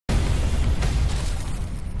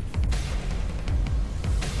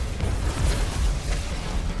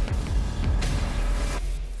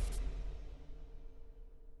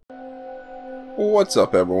What's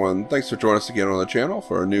up, everyone? Thanks for joining us again on the channel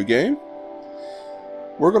for a new game.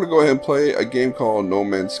 We're going to go ahead and play a game called No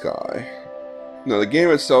Man's Sky. Now, the game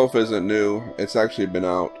itself isn't new. It's actually been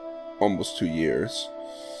out almost 2 years.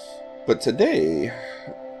 But today,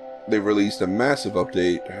 they released a massive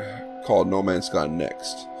update called No Man's Sky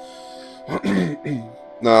Next.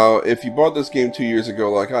 Now, if you bought this game 2 years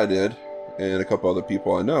ago like I did, and a couple other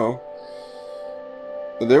people I know,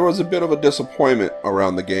 there was a bit of a disappointment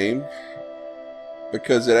around the game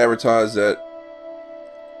because it advertised that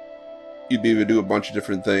you'd be able to do a bunch of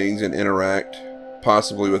different things and interact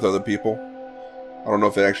possibly with other people. I don't know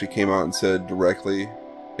if it actually came out and said directly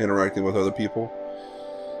interacting with other people,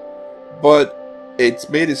 but it's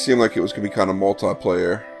made it seem like it was going to be kind of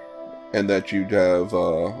multiplayer and that you'd have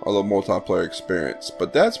a little multiplayer experience.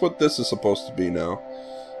 But that's what this is supposed to be now.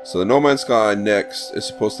 So the No Man's Sky Next is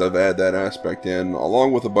supposed to have added that aspect in,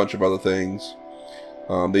 along with a bunch of other things.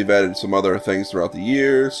 They've added some other things throughout the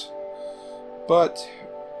years, but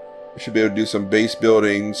you should be able to do some base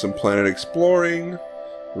building, some planet exploring,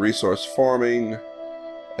 resource farming,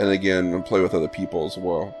 and again, play with other people as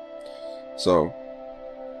well. So,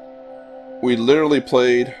 we literally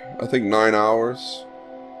played, I think, 9 hours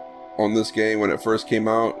on this game when it first came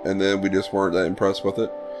out, and then we just weren't that impressed with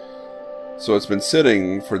it. So it's been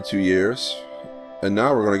sitting for 2 years, and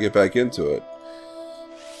now we're going to get back into it.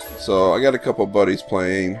 So I got a couple buddies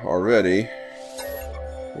playing already.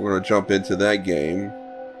 We're going to jump into that game.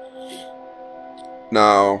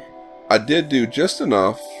 Now, I did do just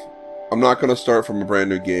enough. I'm not going to start from a brand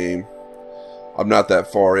new game. I'm not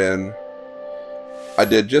that far in. I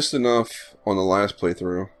did just enough on the last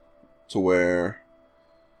playthrough to where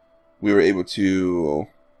we were able to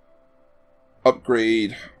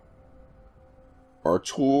upgrade our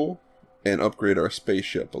tool and upgrade our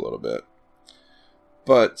spaceship a little bit,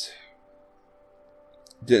 but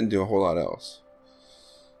didn't do a whole lot else.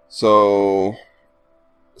 So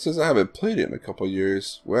since I haven't played it in a couple of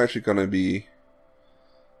years, we're actually going to be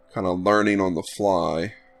kind of learning on the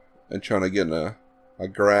fly and trying to get a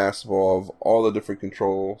grasp of all the different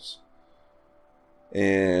controls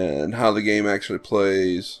and how the game actually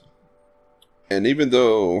plays. And even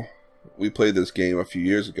though we played this game a few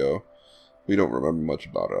years ago, we don't remember much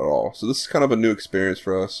about it at all. So this is kind of a new experience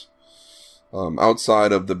for us.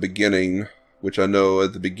 Outside of the beginning, which I know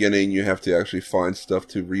at the beginning you have to actually find stuff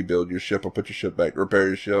to rebuild your ship or put your ship back, repair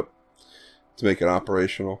your ship to make it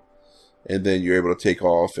operational. And then you're able to take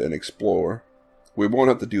off and explore. We won't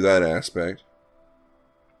have to do that aspect,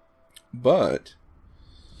 but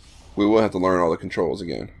we will have to learn all the controls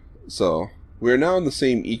again. So we're now in the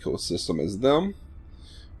same ecosystem as them.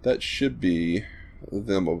 That should be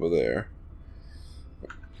them over there.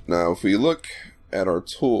 Now, if we look at our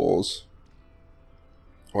tools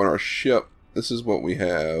on our ship, this is what we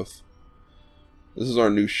have. This is our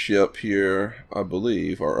new ship here, I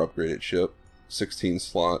believe, our upgraded ship. 16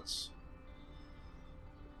 slots,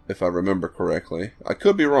 if I remember correctly. I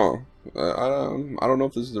could be wrong. I don't know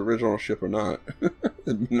if this is the original ship or not.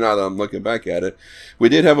 Now that I'm looking back at it, we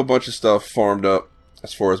did have a bunch of stuff farmed up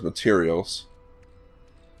as far as materials,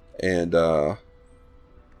 and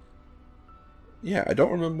yeah, I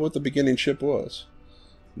don't remember what the beginning ship was.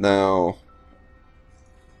 Now,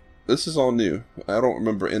 this is all new. I don't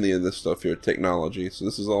remember any of this stuff here, technology, so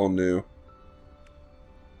this is all new.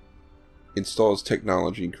 Installs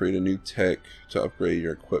technology and create a new tech to upgrade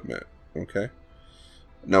your equipment. Okay.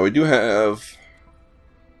 Now we do have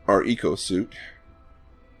our eco suit.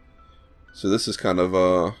 So this is kind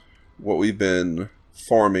of what we've been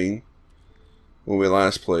farming when we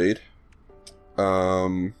last played.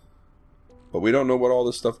 But we don't know what all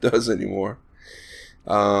this stuff does anymore.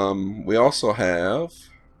 We also have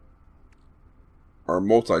our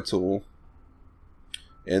multi-tool.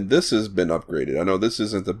 And this has been upgraded. I know this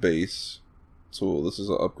isn't the base tool. This is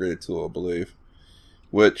an upgraded tool, I believe.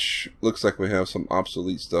 Which looks like we have some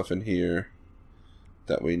obsolete stuff in here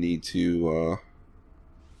that we need to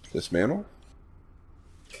dismantle.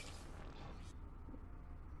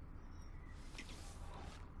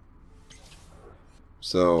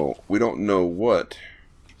 So we don't know what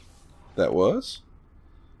that was,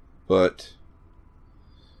 but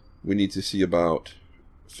we need to see about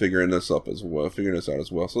figuring this up as well, figuring this out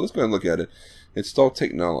as well. So let's go ahead and look at it. Install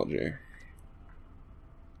technology.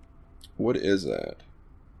 What is that?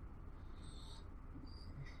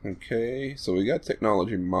 Okay, so we got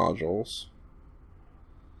technology modules,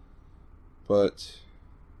 but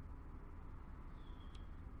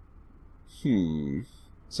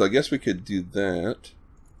so I guess we could do that.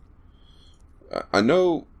 I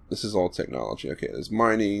know this is all technology. Okay, there's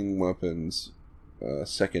mining, weapons,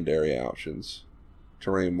 secondary options,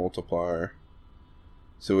 terrain multiplier,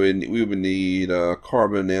 So we would need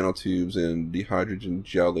carbon nanotubes and dehydrogen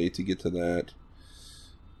jelly to get to that.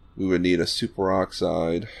 We would need a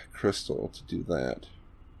superoxide crystal to do that.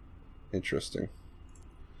 Interesting.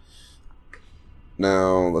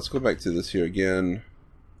 Now, let's go back to this here again.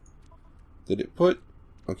 Did it put...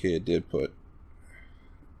 Okay, it did put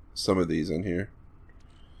some of these in here.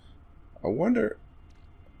 I wonder...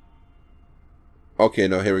 Okay,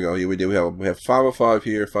 no, here we go. Here we do. We have 505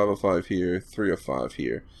 here, 505 here, 305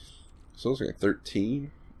 here. So those are like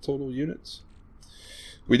 13 total units.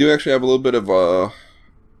 We do actually have a little bit of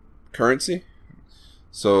currency.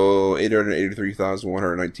 So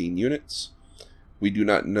 883,119 units. We do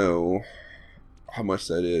not know how much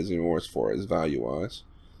that is anymore as far as value-wise,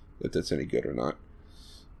 if that's any good or not.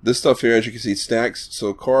 This stuff here, as you can see, stacks.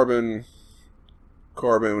 So carbon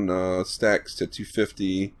stacks to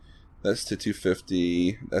 250. That's to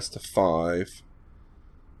 250. That's to 5.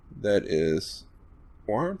 That is...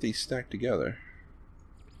 Why aren't these stacked together?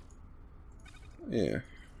 Yeah.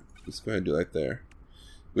 Let's go ahead and do that there.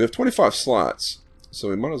 We have 25 slots, so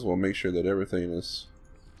we might as well make sure that everything is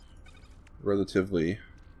relatively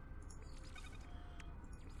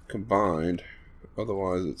combined.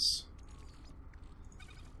 Otherwise it's...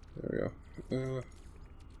 There we go.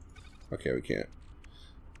 Okay, we can't.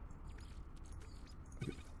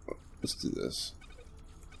 Let's do this.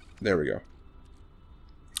 There we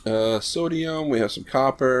go. Sodium, we have some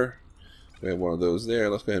copper. We have one of those there.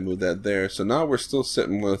 Let's go ahead and move that there. So now we're still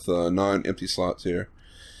sitting with 9 empty slots here.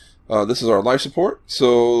 This is our life support.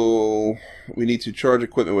 So we need to charge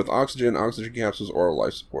equipment with oxygen capsules, or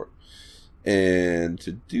life support. And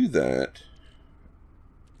to do that,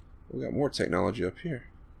 we got more technology up here.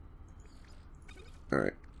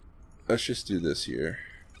 Alright. Let's just do this here.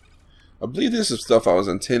 I believe this is stuff I was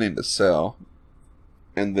intending to sell,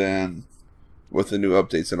 and then with the new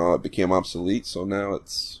updates and all, it became obsolete, so now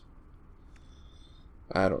it's...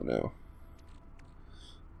 I don't know.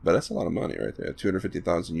 But that's a lot of money right there.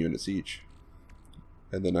 250,000 units each.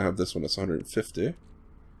 And then I have this one that's 150.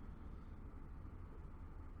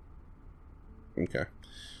 Okay.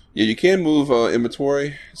 Yeah, you can move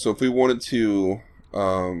inventory. So if we wanted to...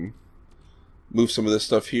 move some of this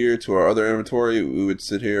stuff here to our other inventory, we would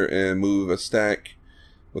sit here and move a stack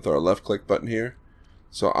with our left click button here.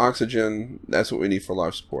 So oxygen, that's what we need for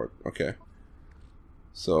life support. Okay.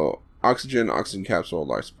 So oxygen capsule,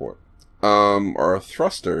 life support. Our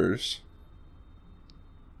thrusters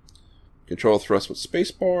control thrust with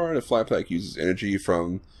spacebar, and the flat pack uses energy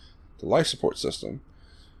from the life support system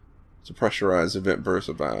to pressurize the vent burst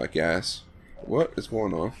of gas. What is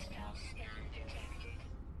going on?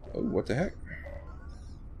 Oh, what the heck?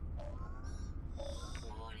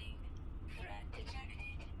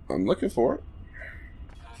 I'm looking for it.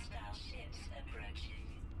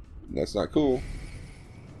 That's not cool.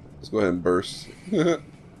 Let's go ahead and burst.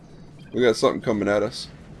 We got something coming at us.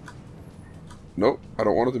 Nope, I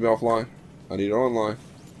don't want it to be offline. I need it online.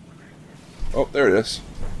 Oh, there it is.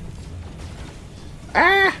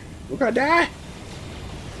 Ah! We're gonna die!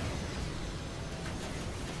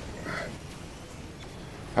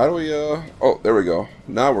 How do we, oh, there we go.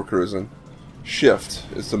 Now we're cruising. Shift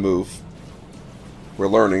is the move. We're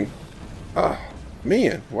learning.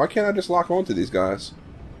 Man, why can't I just lock onto these guys?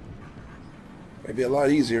 It'd be a lot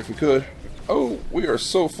easier if we could. Oh, we are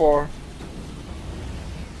so far.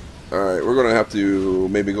 Alright, we're gonna have to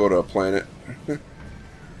maybe go to a planet.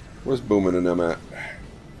 Where's Boomin' and them at?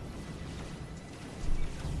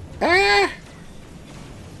 Ah!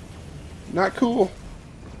 Not cool.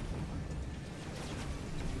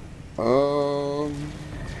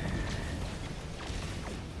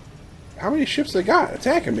 How many ships they got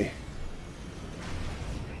attacking me?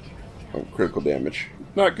 Oh, critical damage.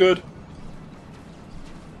 Not good.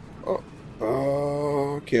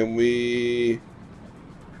 Oh, can we...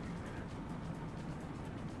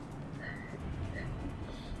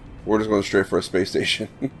 We're just going straight for a space station.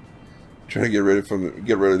 Trying to get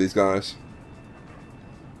rid of these guys.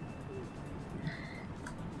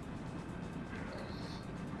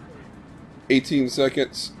 "18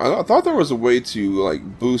 seconds. I thought there was a way to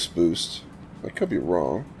like boost. I could be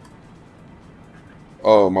wrong.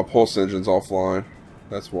 Oh, my pulse engine's offline.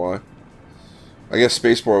 That's why. I guess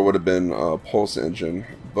spacebar would have been pulse engine,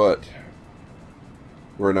 but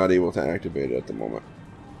we're not able to activate it at the moment.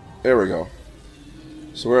 There we go.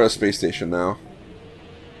 So we're at a space station now.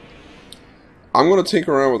 I'm going to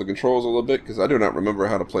tinker around with the controls a little bit because I do not remember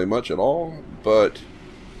how to play much at all, but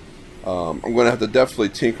I'm going to have to definitely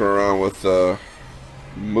tinker around with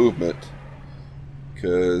movement,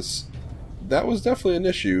 because that was definitely an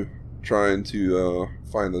issue trying to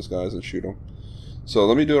find those guys and shoot them. So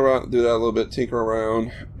let me do that a little bit, tinker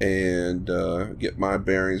around, and get my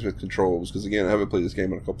bearings with controls. Because again, I haven't played this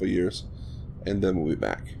game in a couple of years, and then we'll be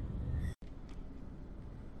back.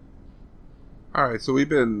 Alright, so we've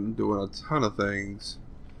been doing a ton of things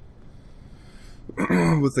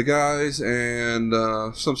with the guys, and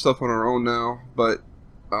some stuff on our own now, but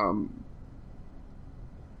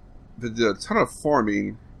we did a ton of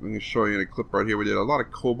farming. I'm going to show you in a clip right here. We did a lot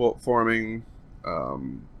of cobalt farming,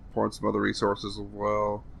 farmed some other resources as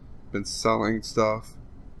well, been selling stuff,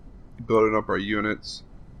 building up our units,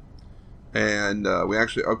 and we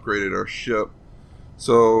actually upgraded our ship.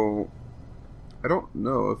 So I don't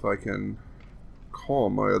know if I can call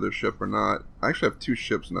my other ship or not. I actually have 2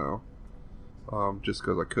 ships now, just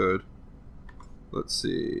because I could. Let's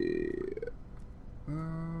see.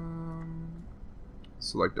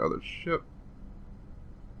 Select the other ship.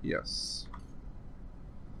 Yes.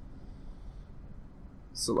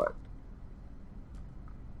 Select.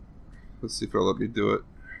 Let's see if it'll let me do it.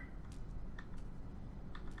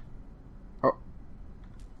 Oh,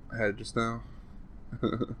 I had it just now.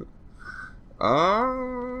 It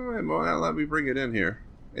won't let me bring it in here.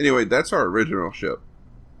 Anyway, that's our original ship,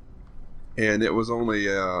 and it was only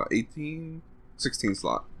 16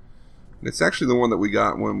 slot. And it's actually the one that we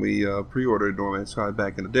got when we pre-ordered No Man's Sky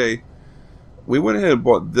back in the day. We went ahead and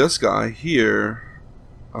bought this guy here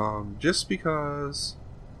just because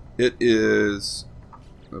it is,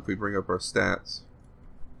 if we bring up our stats,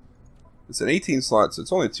 it's an 18 slot, so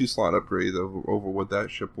it's only a 2 slot upgrade over what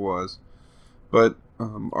that ship was. But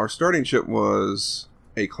our starting ship was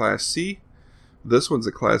a Class C. This one's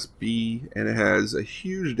a Class B, and it has a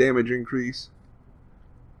huge damage increase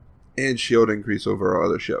and shield increase over our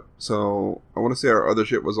other ship. So I want to say our other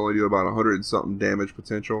ship was only doing about 100 and something damage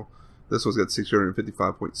potential. This one's got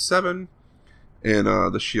 655.7,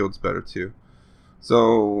 and the shield's better too.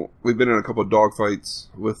 So we've been in a couple of dogfights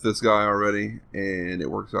with this guy already, and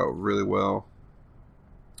it works out really well.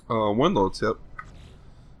 One little tip: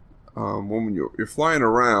 when you're flying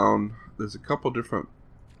around, there's a couple different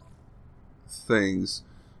things.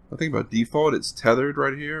 I think by default it's tethered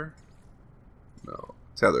right here. No,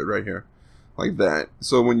 tethered right here, like that.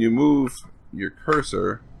 So when you move your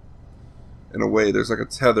cursor, in a way, there's like a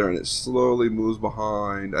tether, and it slowly moves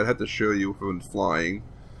behind. I'd have to show you if it was flying,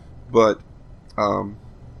 but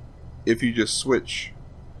if you just switch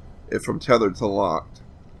it from tethered to locked,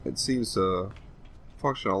 it seems to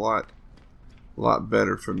function a lot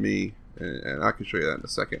better for me, and I can show you that in a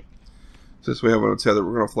second. Since we have it on tethered,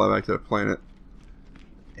 we're going to fly back to the planet,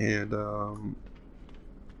 and you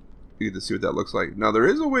get to see what that looks like. Now there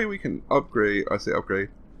is a way we can upgrade. I say upgrade.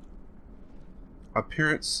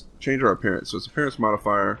 Appearance, change our appearance. So it's appearance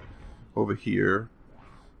modifier over here.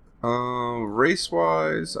 Race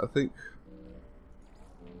wise, I think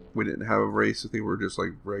we didn't have a race. I think we're just like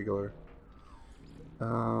regular.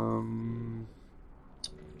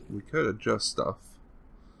 We could adjust stuff.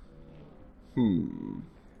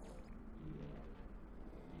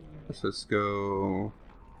 Let's just go.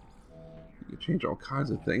 You can change all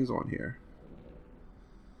kinds of things on here.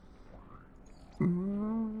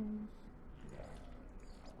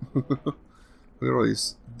 Look at all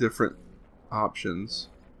these different options.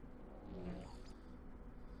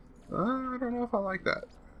 I don't know if I like that.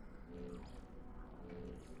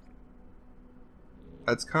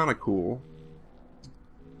 That's kind of cool.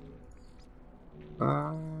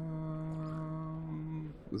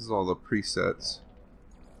 This is all the presets.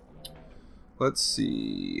 Let's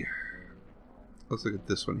see. Let's look at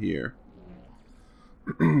this one here.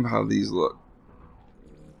 How these look.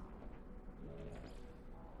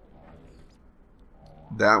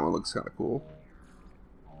 That one looks kind of cool.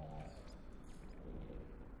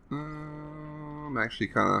 I'm actually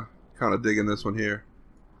kind of digging this one here.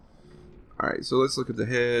 Alright, so let's look at the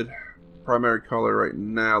head. Primary color right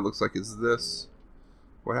now looks like it's this.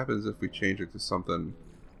 What happens if we change it to something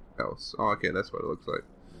else? Oh, okay, that's what it looks like.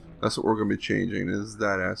 That's what we're going to be changing, is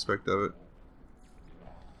that aspect of it.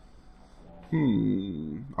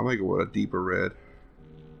 I might go with a deeper red.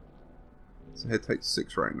 It's a head type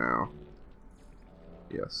 6 right now.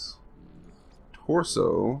 Yes.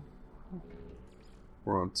 Torso.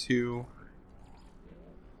 We're on 2.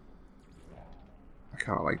 I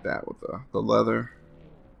kind of like that with the leather.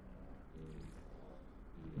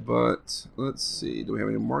 But let's see. Do we have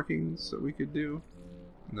any markings that we could do?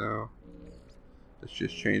 No. It's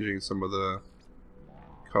just changing some of the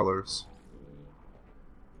colors.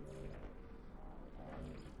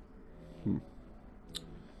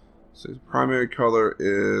 So his primary color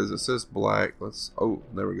is, it says black. Oh,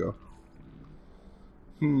 there we go.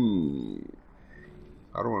 I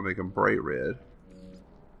don't want to make him bright red.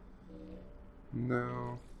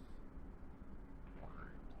 No.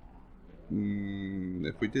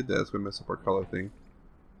 If we did that, it's going to mess up our color thing.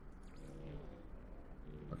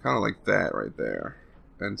 I kind of like that right there.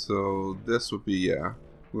 And so this would be, yeah,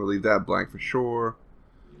 we'll leave that blank for sure.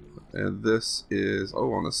 And this is,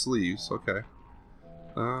 oh, on the sleeves, okay.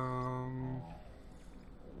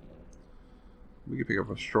 We can pick up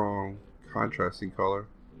a strong contrasting color.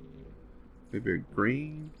 Maybe a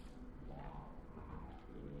green.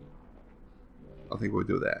 I think we'll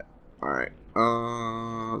do that. Alright.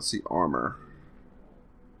 Let's see, armor.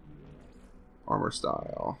 Armor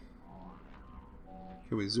style.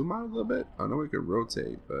 Can we zoom out a little bit? I know we could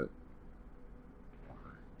rotate, but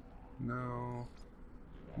no.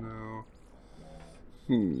 No.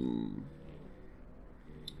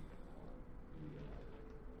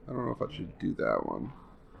 I don't know if I should do that one.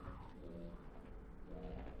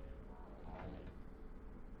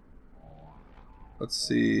 Let's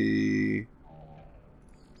see.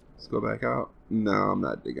 Let's go back out. No, I'm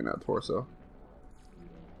not digging out torso.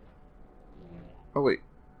 Oh wait,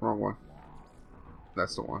 wrong one.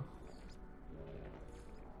 That's the one.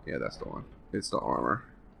 Yeah, that's the one. It's the armor.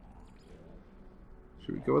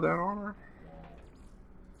 Should we go with that armor?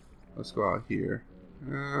 Let's go out here.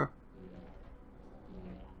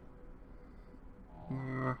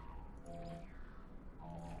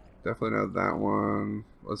 Definitely not that one.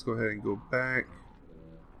 Let's go ahead and go back.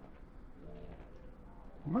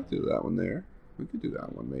 I might do that one there. We could do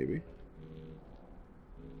that one maybe.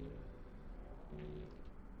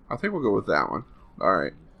 I think we'll go with that one.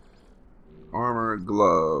 Alright. Armor,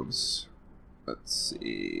 gloves. Let's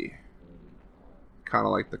see. Kind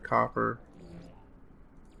of like the copper.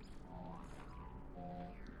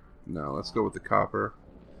 No, let's go with the copper.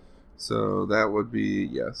 So that would be,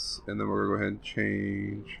 yes. And then we're going to go ahead and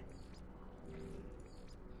change.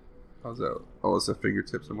 How's that? Oh, it's the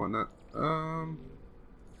fingertips and whatnot. We're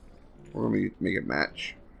going to make it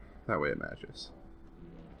match. That way it matches.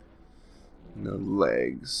 And the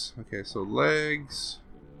legs. Okay, so legs.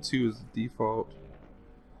 2 is the default.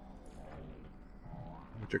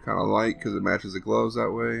 Which I kind of like because it matches the gloves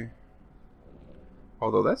that way.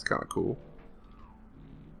 Although that's kind of cool.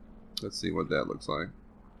 Let's see what that looks like.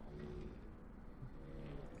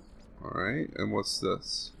 Alright, and what's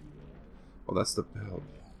this? Oh, that's the belt.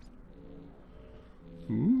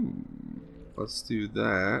 Let's do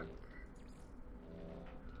that.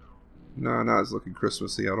 No, it's looking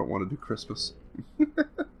Christmassy. I don't want to do Christmas.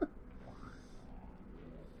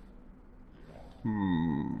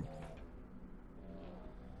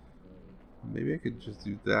 Maybe I could just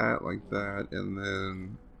do that like that, and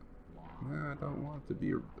then... Nah, I don't want it to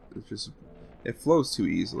be... It's just... It flows too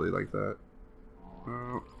easily like that.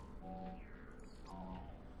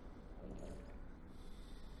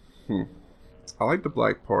 I like the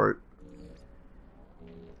black part.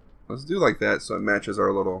 Let's do like that so it matches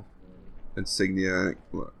our little insignia. It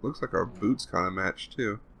looks like our boots kind of match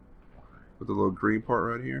too. With the little green part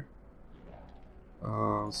right here.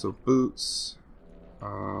 So boots.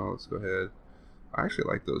 Let's go ahead. I actually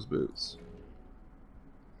like those boots.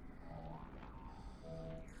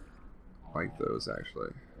 I like those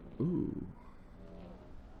actually. Ooh.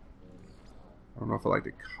 I don't know if I like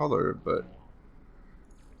the color, but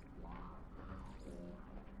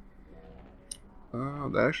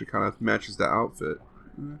that actually kind of matches the outfit.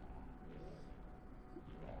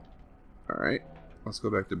 Alright, let's go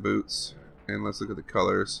back to boots and let's look at the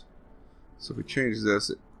colors. So if we change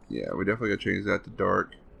this, yeah, we definitely gotta change that to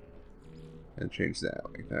dark and change that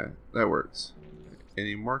like that. That works.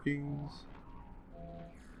 Any markings?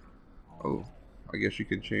 Oh, I guess you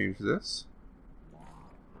can change this.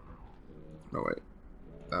 No, wait.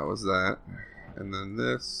 That was that. And then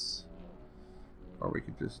this. Or we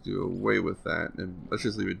could just do away with that and let's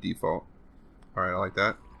just leave it default. Alright, I like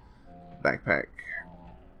that. Backpack.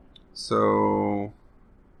 So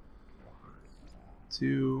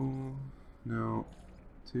 2,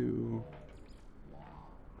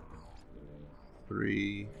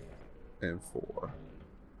 3, and 4.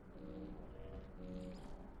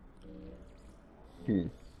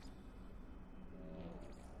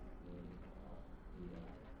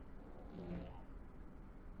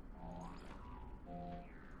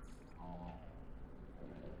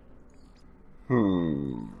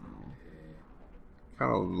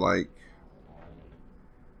 Kind of like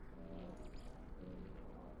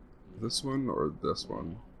this one or this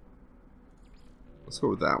one. Let's go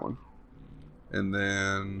with that one. And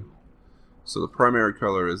then, so the primary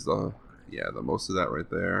color is the most of that right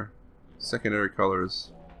there. Secondary color is,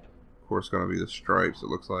 of course, going to be the stripes, it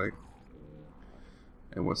looks like.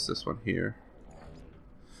 And what's this one here?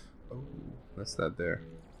 Oh, that's that there.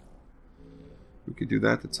 We could do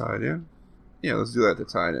that to tie it in. Yeah, let's do that to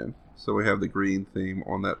tie it in. So we have the green theme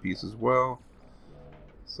on that piece as well.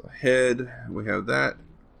 So head, we have that.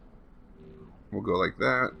 We'll go like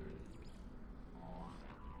that.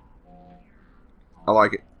 I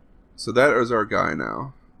like it. So that is our guy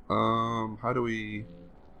now. How do we...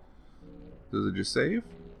 Does it just save?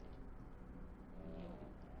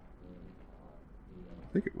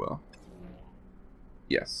 I think it will.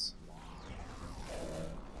 Yes.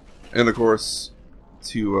 And of course,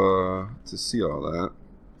 to see all that,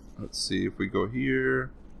 let's see if we go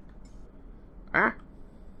here. Ah.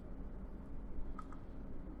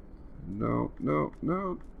 No, no,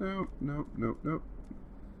 no, no, no, no, no.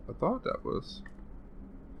 I thought that was.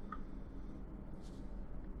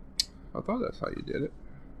 I thought that's how you did it.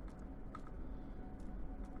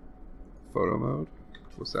 Photo mode.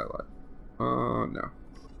 What's that like? No.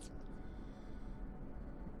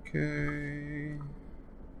 Okay.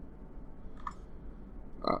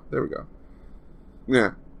 Ah, there we go.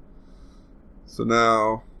 Yeah. So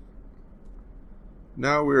now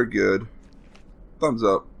we're good. Thumbs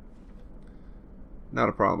up. Not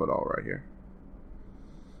a problem at all right here.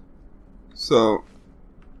 So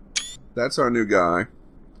that's our new guy.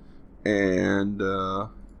 And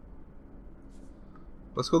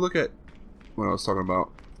let's go look at what I was talking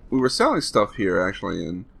about. We were selling stuff here actually,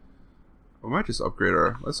 and we might just upgrade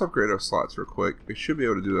our, let's upgrade our slots real quick. We should be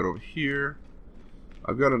able to do that over here.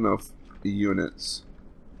 I've got enough units.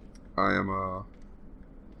 I am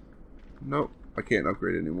nope, I can't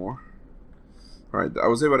upgrade anymore. Alright, I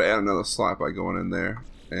was able to add another slot by going in there,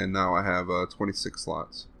 and now I have 26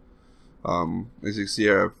 slots. As you can see,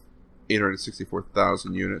 I have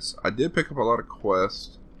 864,000 units. I did pick up a lot of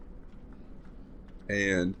quests,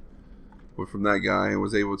 and went from that guy and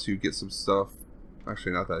was able to get some stuff.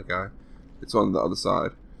 Actually, not that guy. It's on the other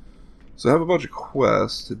side. So I have a bunch of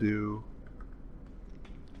quests to do.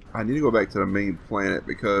 I need to go back to the main planet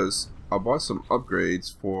because I bought some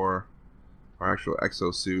upgrades for our actual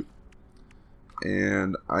exosuit,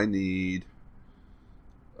 and I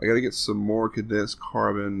gotta get some more condensed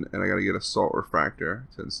carbon, and I gotta get a salt refractor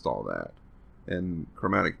to install that, and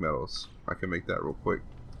chromatic metals. I can make that real quick.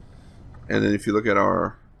 And then if you look at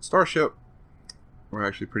our starship, we're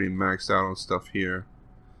actually pretty maxed out on stuff here.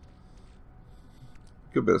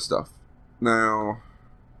 Good bit of stuff. Now,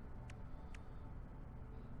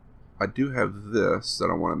 I do have this that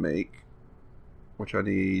I want to make, which I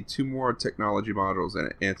need 2 more technology modules and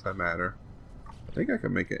an antimatter. I think I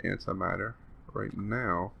can make an antimatter right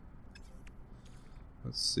now.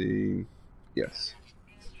 Let's see. Yes.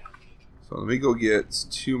 So let me go get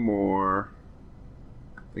 2 more.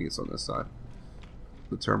 I think it's on this side.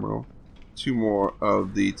 The terminal. 2 more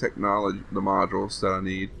of the technology, the modules that I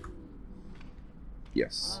need.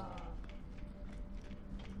 Yes.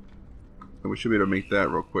 And we should be able to make that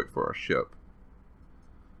real quick for our ship.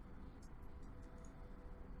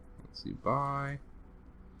 Let's see, buy.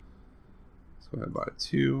 Let's go ahead and buy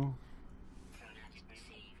 2.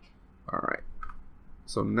 Alright.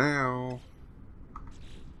 So now,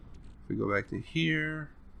 if we go back to here,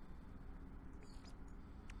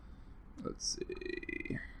 let's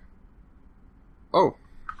see. Oh,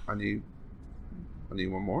 I need 1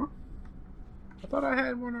 more. I thought I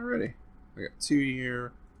had 1 already. I got 2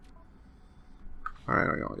 here. Alright,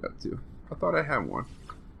 I only got 2. I thought I had 1.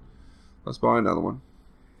 Let's buy another one.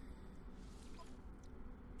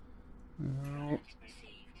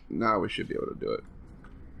 Now we should be able to do it.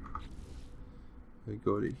 We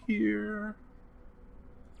go to here,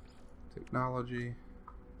 technology,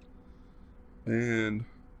 and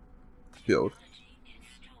build.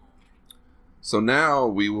 So now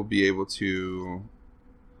we will be able to,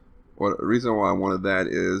 well, the reason why I wanted that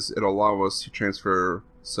is it'll allow us to transfer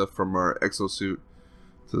stuff from our exosuit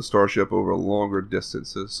to the starship over longer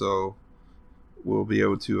distances. So we'll be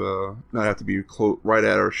able to not have to be right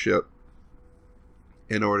at our ship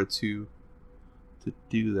in order to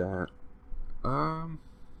do that.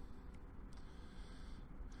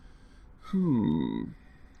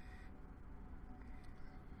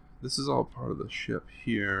 This is all part of the ship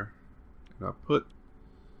here, and I put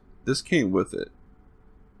this came with it,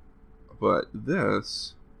 but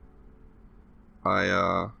this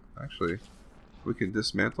actually we can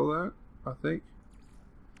dismantle that, I think,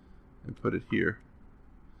 and put it here.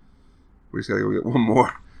 We just gotta go get 1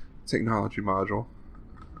 more technology module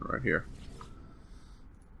right here.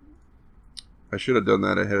 I should have done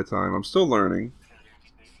that ahead of time. I'm still learning,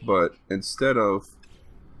 but instead of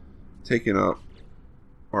taking up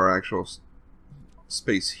our actual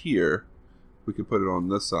space here, we can put it on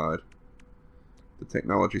this side, the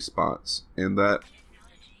technology spots, and that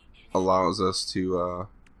allows us to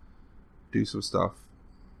do some stuff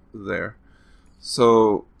there.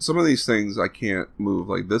 So some of these things I can't move.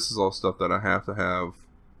 Like this is all stuff that I have to have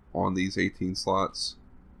on these 18 slots.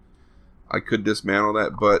 I could dismantle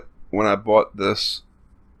that, but when I bought this,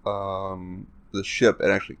 the ship, it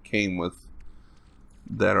actually came with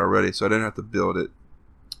that already, so I didn't have to build it.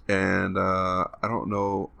 And I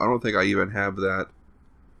don't think I even have that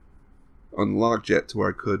unlocked yet to where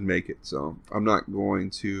I could make it, so I'm not going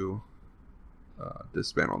to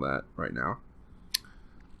dismantle that right now.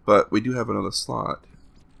 But we do have another slot.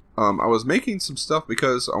 I was making some stuff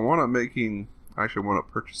because I want to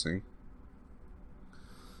purchasing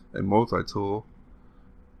a multi-tool,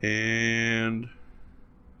 and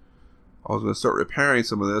I was going to start repairing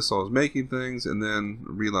some of this. So I was making things and then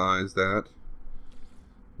realized that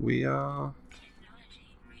we probably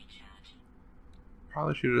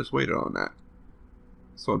should have just waited on that.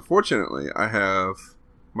 So unfortunately, I have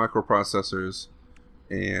microprocessors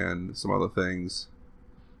and some other things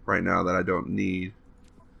right now that I don't need,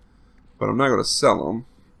 but I'm not going to sell them.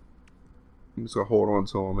 I'm just going to hold on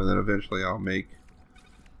to them, and then eventually I'll make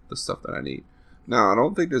the stuff that I need. Now, I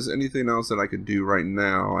don't think there's anything else that I can do right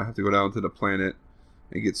now. I have to go down to the planet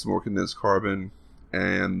and get some more condensed carbon,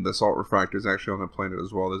 and the salt refractor is actually on the planet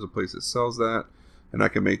as well. There's a place that sells that, and I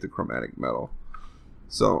can make the chromatic metal.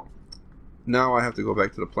 So now I have to go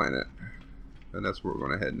back to the planet, and that's where we're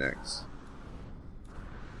going to head next.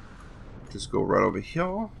 Just go right over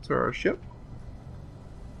here to our ship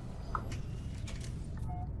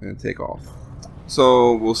and take off.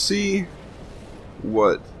 So we'll see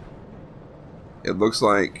what it looks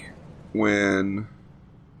like when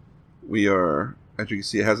we are, as you can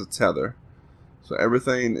see, it has a tether. So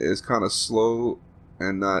everything is kind of slow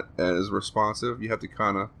and not as responsive. You have to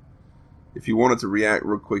kind of, if you want it to react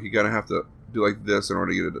real quick, you gotta have to do like this in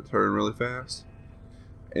order to get it to turn really fast.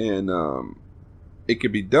 And it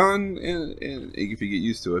could be done, and if you get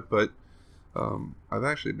used to it. But I've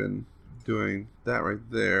actually been doing that right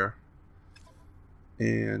there,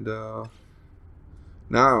 and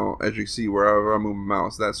now, as you see, wherever I move my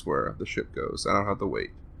mouse, that's where the ship goes. I don't have to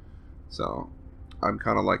wait. So I'm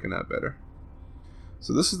kind of liking that better.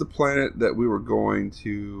 So this is the planet that we were going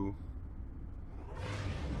to.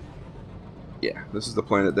 Yeah, this is the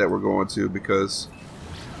planet that we're going to because.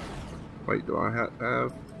 Wait, do I have?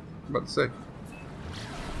 I'm about to say.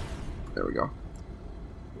 There we go.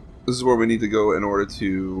 This is where we need to go in order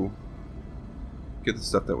to get the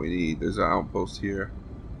stuff that we need. There's an outpost here.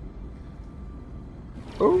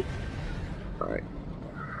 Oh, all right.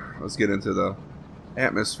 Let's get into the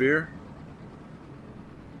atmosphere.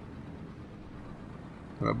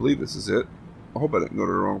 And I believe this is it. I hope I didn't go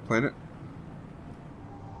to the wrong planet.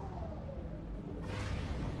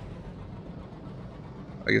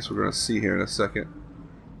 I guess we're going to see here in a second.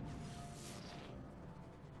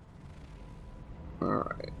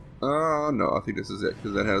 Alright. No, I think this is it,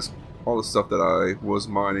 because it has all the stuff that I was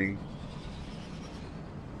mining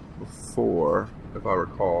before, if I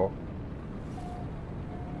recall.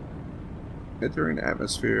 Entering the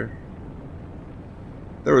atmosphere.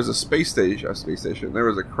 There was a space station. There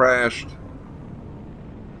was a crashed.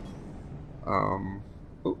 Oh,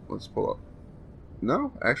 let's pull up.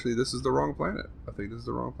 No, actually, this is the wrong planet. I think this is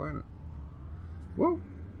the wrong planet. Whoa.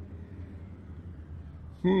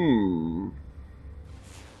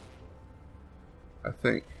 I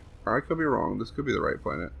think. Or I could be wrong. This could be the right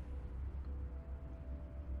planet.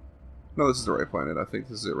 No, this is the right planet. I think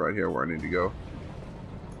this is it right here where I need to go.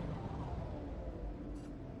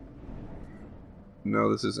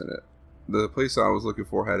 No, this isn't it. The place I was looking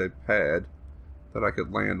for had a pad that I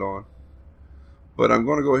could land on. But I'm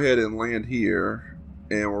going to go ahead and land here,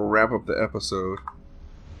 and we'll wrap up the episode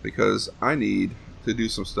because I need to do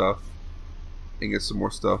some stuff and get some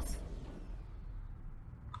more stuff.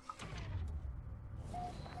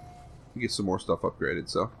 Get some more stuff upgraded.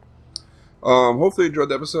 So, hopefully you enjoyed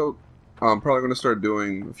the episode. I'm probably going to start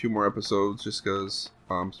doing a few more episodes just because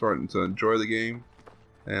I'm starting to enjoy the game.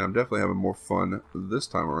 And I'm definitely having more fun this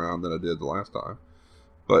time around than I did the last time.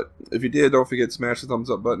 But if you did, don't forget to smash the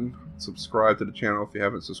thumbs up button. Subscribe to the channel if you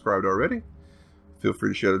haven't subscribed already. Feel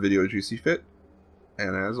free to share the video as you see fit.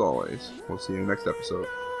 And as always, we'll see you in the next episode.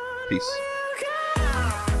 Peace.